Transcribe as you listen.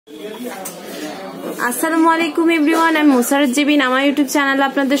আসসালামু আলাইকুম এভরিওয়ান, আমি মুসারত জেবিন। আমার ইউটিউব চ্যানেলে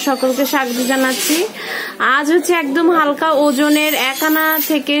আপনাদের সকলকে স্বাগত জানাচ্ছি। আজ হচ্ছে একদম হালকা ওজনের 1 আনা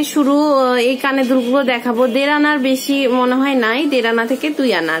থেকে শুরু এই কানের দুলগুলো দেখাবো। 1.5 আনার বেশি মনে হয় নাই, 1.5 আনা থেকে 2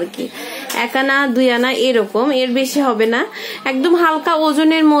 আনা আর কি, 1 আনা 2 আনা এরকম, এর বেশি হবে না। একদম হালকা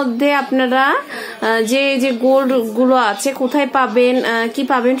ওজনের মধ্যে আপনারা যে গোল্ড গুলো আছে কোথায় পাবেন, কি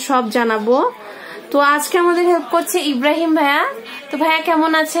পাবেন সব জানাবো। তো আজকে আমাদের হেল্প করছে ইব্রাহিম ভাইয়া। তো ভাইয়া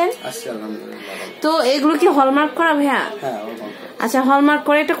কেমন আছেন? তো এগুলো কি হলমার্ক করা ভাইয়া? আচ্ছা, হলমার্ক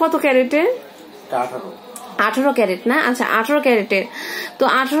করে। এটা কত ক্যারেটের? 18 ক্যারেট না? আচ্ছা, 18 ক্যারেটের। তো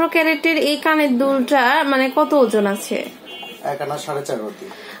 18 ক্যারেটের এই কানের দুলটা মানে কত ওজন আছে? 1 আনা 4.5 রতি।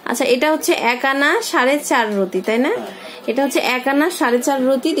 আচ্ছা, এটা হচ্ছে 1 আনা 4.5 রতি, তাই না? এটা হচ্ছে 1 আনা 4.5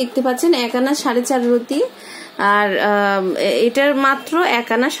 রতি, দেখতে পাচ্ছেন 1 আনা 4.5 রতি। আর এটার মাত্র 1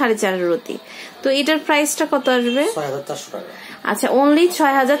 আনা 4.5 রতি। তো এটার প্রাইসটা কত আসবে? 6400 টাকা। আচ্ছা, অনলি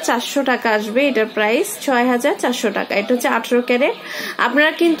 6400 টাকা আসবে এটার প্রাইস, 6400 টাকা। এটা হচ্ছে 18 ক্যারেট।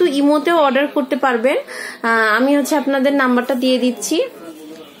 আপনারা কিন্তু ইমোতেও অর্ডার করতে পারবেন। আমি হচ্ছে আপনাদের নাম্বারটা দিয়ে দিচ্ছি।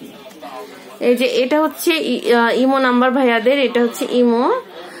 এই যে এটা হচ্ছে ইমো নাম্বার ভাইয়াদের, এটা হচ্ছে ইমো।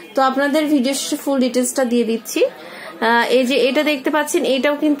 তো আপনাদের ভিডিও শেষে ফুল ডিটেলসটা দিয়ে দিচ্ছি। এই যে এটা দেখতে পাচ্ছেন,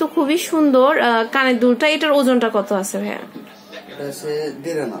 এটাও কিন্তু খুবই সুন্দর কানের দুলটা। এটার ওজনটা কত আছে ভাইয়া? এটা আছে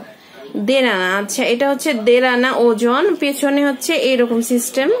 1.5 আনা। 1.5 আনা। আচ্ছা, এটা হচ্ছে 1.5 আনা ওজন। পেছনে হচ্ছে এইরকম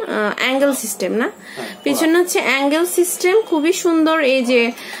সিস্টেম, অ্যাঙ্গেল সিস্টেম না, পেছনে হচ্ছে অ্যাঙ্গেল সিস্টেম, খুবই সুন্দর। এই যে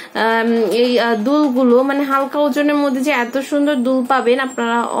এই দুলগুলো মানে হালকা ওজনের মধ্যে যে এত সুন্দর দুল পাবেন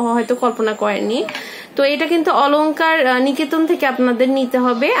আপনারা হয়তো কল্পনা করেননি। তো এটা কিন্তু অলংকার নিকেতন থেকে আপনাদের নিতে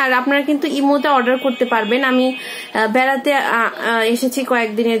হবে। আর আপনারা কিন্তু ইমোতে অর্ডার করতে পারবেন। আমি বেড়াতে এসেছি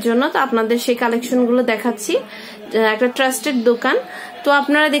কয়েকদিনের জন্য, তো আপনাদের সেই কালেকশন গুলো দেখাচ্ছি। একটা ট্রাস্টেড দোকান। তো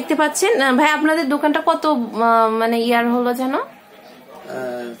আপনারা দেখতে পাচ্ছেন ভাই, আপনাদের দোকানটা কত মানে ইয়ার হলো যেন?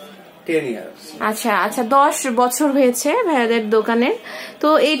 10 ইয়ার্স। আচ্ছা আচ্ছা, 10 বছর হয়েছে ভাইয়াদের দোকানের। তো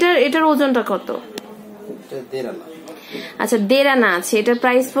এটার ওজনটা কত? 1.5 আনা। আচ্ছা, 1.5 আনা আছে। এটার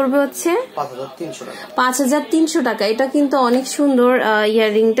প্রাইস পড়বে হচ্ছে 5300 টাকা। 5300 টাকা। এটা কিন্তু অনেক সুন্দর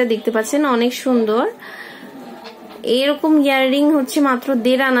ইয়াররিংটা, দেখতে পাচ্ছেন অনেক সুন্দর। এরকম ইয়াররিং হচ্ছে মাত্র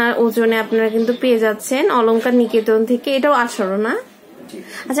 1.5 আনা ওজনে আপনারা কিন্তু পেয়ে যাচ্ছেন অলংকার নিকেতন থেকে। এটাও 18 না?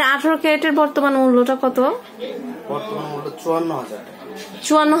 আচ্ছা, 18 ক্যারেটের বর্তমান মূল্যটা কত? বর্তমান মূল্য 54,000 টাকা।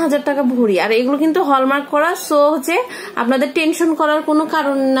 54,000 টাকা ভরি। আর এগুলো কিন্তু হলমার্ক করা, সো হচ্ছে আপনাদের টেনশন করার কোনো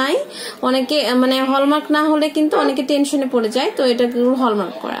কারণ নাই। অনেকে মানে হলমার্ক না হলে কিন্তু অনেকে টেনশনে পড়ে যায়, তো এটা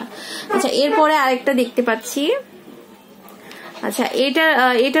হলমার্ক করা। আচ্ছা, এরপরে আরেকটা দেখতে পাচ্ছি। আচ্ছা,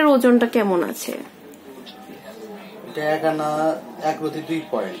 এটার ওজনটা কেমন আছে? এটা 1 আনা 1 রতি 2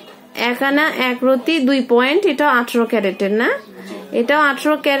 পয়েন্ট। 1 আনা 1 রতি 2 পয়েন্ট। এটা 18 ক্যারেটের না? এটাও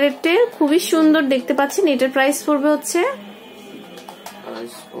 18 ক্যারেটের, খুবই সুন্দর দেখতে পাচ্ছেন। এটার প্রাইস পড়বে হচ্ছে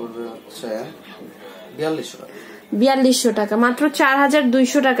 4200 টাকা। মাত্র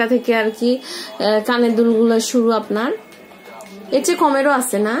 4200 টাকা থেকে আর কি কানের দুলগুলো শুরু আপনার। এর চেয়ে কমেরও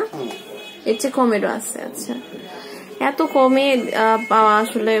আছে না? এর চেয়ে কমেরও আছে। আচ্ছা, এত কমে পাওয়া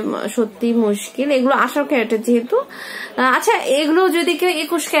আসলে সত্যি মুশকিল। এগুলো 18 ক্যারেটের যেহেতু। আচ্ছা, এগুলো যদি কেউ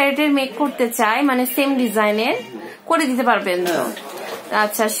 21 ক্যারেটের মেক করতে চায়, মানে সেম ডিজাইনের করে দিতে পারবেন তো?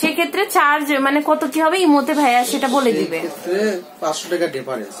 আচ্ছা, সেক্ষেত্রে চার্জ মানে কত কি হবে ইমোতে ভাইয়া সেটা বলে দিবে। 500 টাকা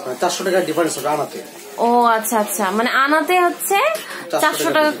ডিফারেন্স, 400 টাকা ডিফারেন্স হবে আনাতে। ও আচ্ছা আচ্ছা, মানে আনাতে হচ্ছে 400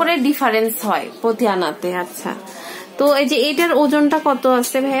 টাকা করে ডিফারেন্স হয় প্রতি আনাতে। আচ্ছা, তো এই যে এটার ওজনটা কত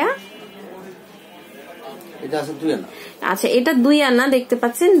আছে ভাইয়া? এটা আছে 2 আনা। আচ্ছা, এটা 2 আনা, দেখতে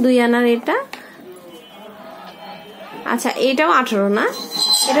পাচ্ছেন 2 আনার এটা। আচ্ছা, এটাও 18 না?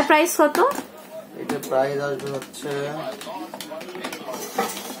 এটা প্রাইস কত? এটা প্রাইস আসবে হচ্ছে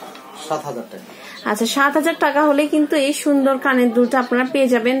 7000 টাকা। আচ্ছা, 7000 টাকা হলে কিন্তু এই সুন্দর কানের দুলটা আপনারা পেয়ে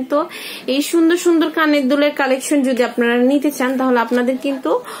যাবেন। তো এই সুন্দর সুন্দর কানের দুলের কালেকশন যদি আপনারা নিতে চান, তাহলে আপনাদের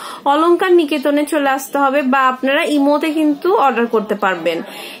কিন্তু অলংকার নিকেতনে চলে আসতে হবে, বা আপনারা ইমোতে কিন্তু অর্ডার করতে পারবেন।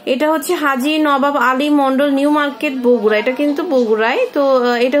 এটা হচ্ছে হাজী নবাব আলী মন্ডল, নিউ মার্কেট, বগুড়া। এটা কিন্তু বগুড়ায়। তো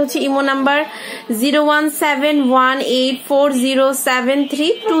এটা হচ্ছে ইমো নাম্বার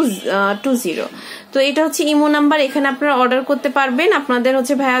 017184073220। তো এটা হচ্ছে ইমো নাম্বার, এখানে আপনারা অর্ডার করতে পারবেন। আপনাদের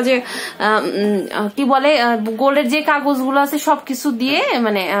হচ্ছে ভাইয়া যে কি বলে গোল্ডের যে কাগজগুলো আছে সবকিছু দিয়ে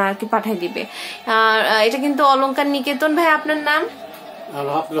মানে কি পাঠিয়ে দিবে। আর এটা কিন্তু অলংকার নিকেতন। ভাই, আপনার নাম?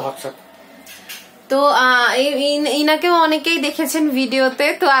 তো ইনাকেও অনেকেই দেখেছেন ভিডিওতে,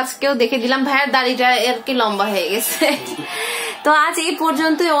 তো আজকেও দেখে দিলাম। ভাইয়ার দাড়িটা আর কি লম্বা হয়ে গেছে। তো আজ এই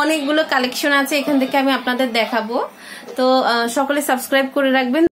পর্যন্ত অনেকগুলো কালেকশন আছে, এখান থেকে আমি আপনাদের দেখাবো। তো সকলে সাবস্ক্রাইব করে রাখবেন।